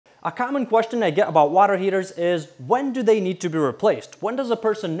A common question I get about water heaters is, when do they need to be replaced? When does a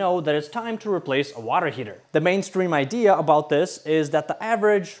person know that it's time to replace a water heater? The mainstream idea about this is that the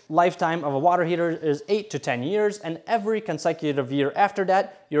average lifetime of a water heater is 8 to 10 years, and every consecutive year after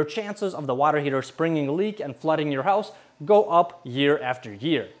that, your chances of the water heater springing a leak and flooding your house go up year after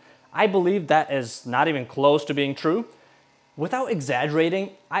year. I believe that is not even close to being true. Without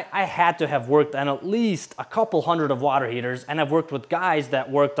exaggerating, I had to have worked on at least a couple hundred of water heaters, and I've worked with guys that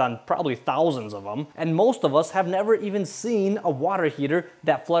worked on probably thousands of them, and most of us have never even seen a water heater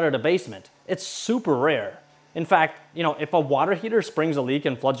that flooded a basement. It's super rare. In fact, if a water heater springs a leak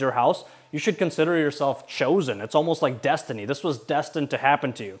and floods your house, you should consider yourself chosen. It's almost like destiny. This was destined to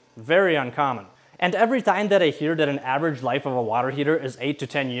happen to you. Very uncommon. And every time that I hear that an average life of a water heater is 8 to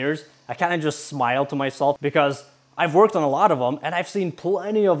 10 years, I kind of just smile to myself, because I've worked on a lot of them, and I've seen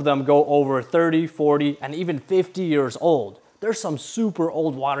plenty of them go over 30, 40, and even 50 years old. There's some super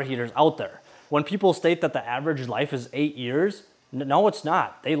old water heaters out there. When people state that the average life is 8 years, no, it's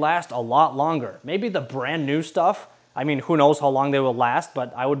not. They last a lot longer. Maybe the brand new stuff, who knows how long they will last,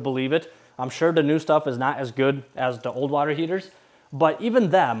 but I would believe it. I'm sure the new stuff is not as good as the old water heaters, but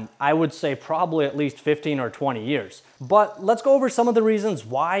even them, I would say probably at least 15 or 20 years. But let's go over some of the reasons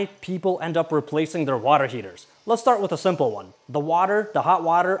why people end up replacing their water heaters. Let's start with a simple one. The hot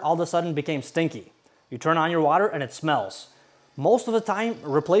water, all of a sudden became stinky. You turn on your water and it smells. Most of the time,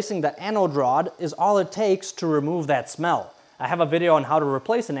 replacing the anode rod is all it takes to remove that smell. I have a video on how to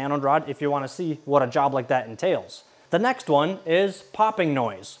replace an anode rod if you want to see what a job like that entails. The next one is popping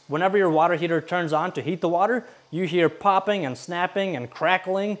noise. Whenever your water heater turns on to heat the water, you hear popping and snapping and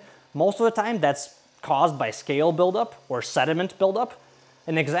crackling. Most of the time, that's caused by scale buildup or sediment buildup.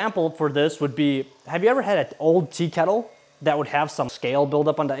 An example for this would be, have you ever had an old tea kettle that would have some scale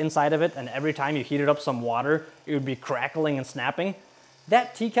buildup on the inside of it, and every time you heated up some water, it would be crackling and snapping?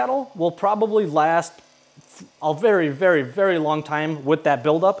 That tea kettle will probably last a very, very, very long time with that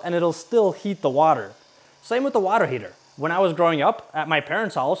buildup, and it'll still heat the water. Same with the water heater. When I was growing up at my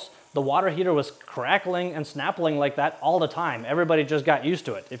parents' house, the water heater was crackling and snapping like that all the time. Everybody just got used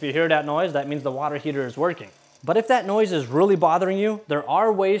to it. If you hear that noise, that means the water heater is working. But if that noise is really bothering you, there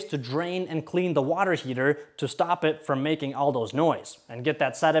are ways to drain and clean the water heater to stop it from making all those noise and get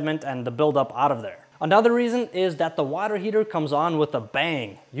that sediment and the buildup out of there. Another reason is that the water heater comes on with a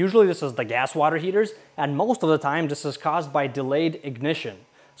bang. Usually this is the gas water heaters, and most of the time this is caused by delayed ignition.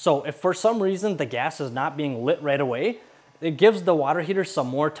 So if for some reason the gas is not being lit right away, it gives the water heater some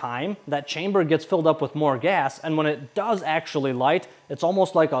more time. That chamber gets filled up with more gas, and when it does actually light, it's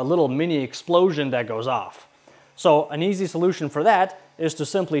almost like a little mini explosion that goes off. So an easy solution for that is to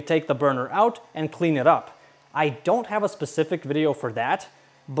simply take the burner out and clean it up. I don't have a specific video for that,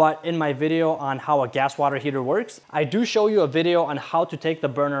 but in my video on how a gas water heater works, I do show you a video on how to take the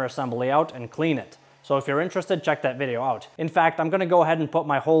burner assembly out and clean it. So if you're interested, check that video out. In fact, I'm gonna go ahead and put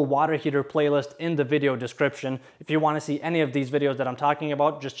my whole water heater playlist in the video description. If you wanna see any of these videos that I'm talking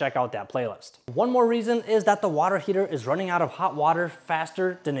about, just check out that playlist. One more reason is that the water heater is running out of hot water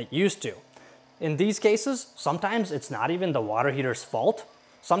faster than it used to. In these cases, sometimes it's not even the water heater's fault.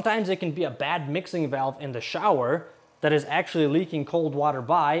 Sometimes it can be a bad mixing valve in the shower that is actually leaking cold water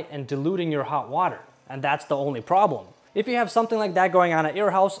by and diluting your hot water. And that's the only problem. If you have something like that going on at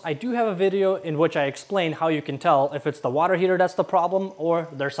your house, I do have a video in which I explain how you can tell if it's the water heater that's the problem or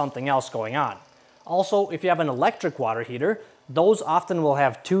there's something else going on. Also, if you have an electric water heater, those often will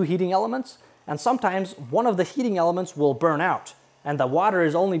have two heating elements, and sometimes one of the heating elements will burn out, and the water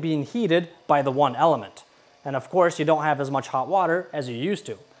is only being heated by the one element. And of course, you don't have as much hot water as you used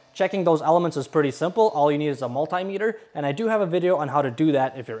to. Checking those elements is pretty simple. All you need is a multimeter, and I do have a video on how to do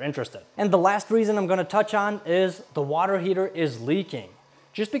that if you're interested. And the last reason I'm gonna touch on is the water heater is leaking.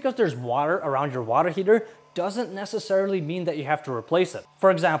 Just because there's water around your water heater doesn't necessarily mean that you have to replace it. For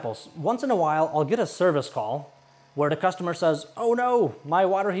example, once in a while, I'll get a service call where the customer says, "Oh no, my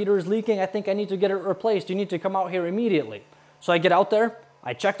water heater is leaking. I think I need to get it replaced. You need to come out here immediately." So I get out there,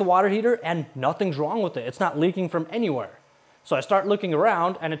 I check the water heater, and nothing's wrong with it. It's not leaking from anywhere. So I start looking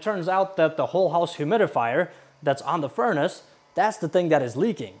around, and it turns out that the whole house humidifier that's on the furnace, that's the thing that is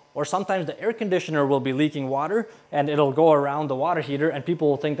leaking. Or sometimes the air conditioner will be leaking water, and it'll go around the water heater, and people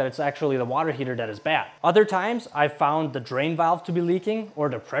will think that it's actually the water heater that is bad. Other times, I've found the drain valve to be leaking, or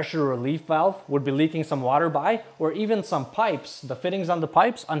the pressure relief valve would be leaking some water by, or even some pipes, the fittings on the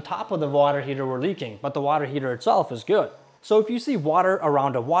pipes on top of the water heater were leaking, but the water heater itself is good. So if you see water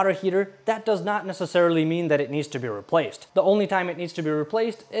around a water heater, that does not necessarily mean that it needs to be replaced. The only time it needs to be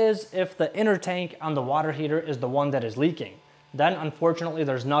replaced is if the inner tank on the water heater is the one that is leaking. then unfortunately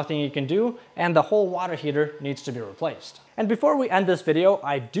there's nothing you can do and the whole water heater needs to be replaced. And before we end this video,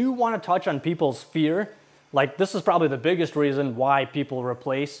 I do want to touch on people's fear. Like, this is probably the biggest reason why people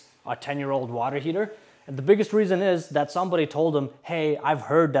replace a 10-year-old water heater. And the biggest reason is that somebody told them, hey, I've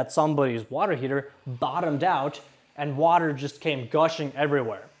heard that somebody's water heater bottomed out and water just came gushing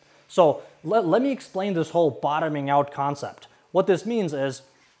everywhere. So let me explain this whole bottoming out concept. What this means is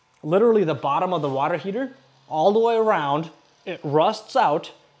literally the bottom of the water heater, all the way around, it rusts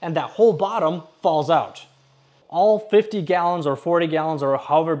out and that whole bottom falls out. All 50 gallons or 40 gallons or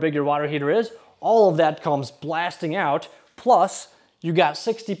however big your water heater is, all of that comes blasting out, plus you got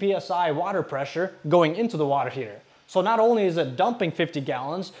 60 PSI water pressure going into the water heater. So not only is it dumping 50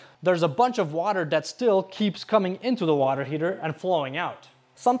 gallons, there's a bunch of water that still keeps coming into the water heater and flowing out.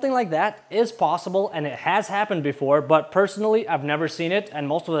 Something like that is possible and it has happened before, but personally I've never seen it, and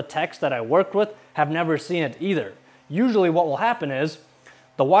most of the techs that I worked with have never seen it either. Usually what will happen is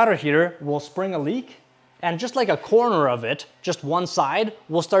the water heater will spring a leak, and just like a corner of it, just one side,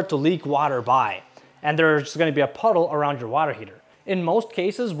 will start to leak water by. And there's going to be a puddle around your water heater. In most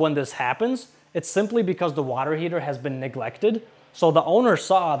cases when this happens, it's simply because the water heater has been neglected. So the owner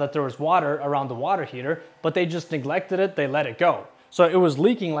saw that there was water around the water heater, but they just neglected it, they let it go. So it was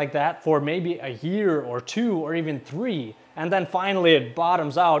leaking like that for maybe a year or 2 or even 3, and then finally it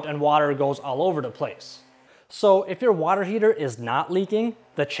bottoms out and water goes all over the place. So if your water heater is not leaking,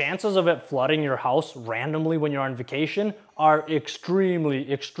 the chances of it flooding your house randomly when you're on vacation are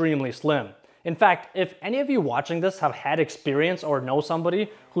extremely, extremely slim. In fact, if any of you watching this have had experience or know somebody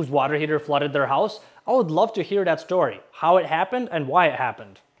whose water heater flooded their house, I would love to hear that story, how it happened and why it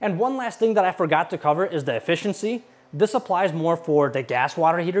happened. And one last thing that I forgot to cover is the efficiency. This applies more for the gas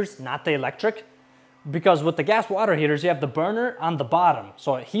water heaters, not the electric. Because with the gas water heaters, you have the burner on the bottom,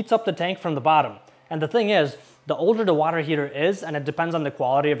 so it heats up the tank from the bottom. And the thing is, the older the water heater is, and it depends on the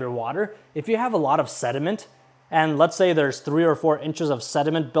quality of your water, if you have a lot of sediment, and let's say there's 3 or 4 inches of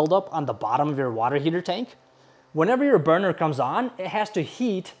sediment buildup on the bottom of your water heater tank, whenever your burner comes on, it has to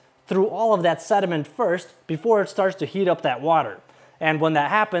heat through all of that sediment first before it starts to heat up that water. And when that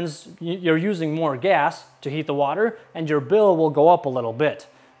happens, you're using more gas to heat the water, and your bill will go up a little bit.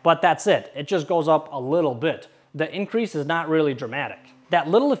 But that's it. It just goes up a little bit. The increase is not really dramatic. That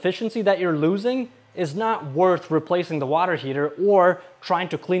little efficiency that you're losing is not worth replacing the water heater or trying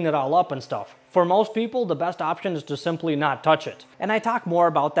to clean it all up and stuff. For most people, the best option is to simply not touch it. And I talk more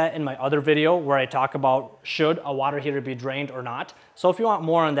about that in my other video where I talk about should a water heater be drained or not. So if you want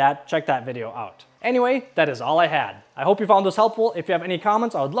more on that, check that video out. Anyway, that is all I had. I hope you found this helpful. If you have any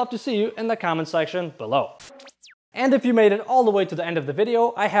comments, I would love to see you in the comment section below. And if you made it all the way to the end of the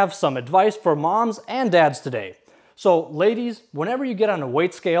video, I have some advice for moms and dads today. So ladies, whenever you get on a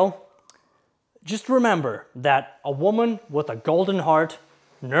weight scale, just remember that a woman with a golden heart,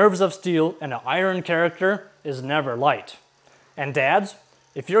 nerves of steel, and an iron character is never light. And dads,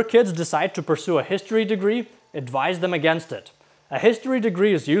 if your kids decide to pursue a history degree, advise them against it. A history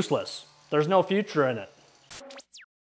degree is useless. There's no future in it.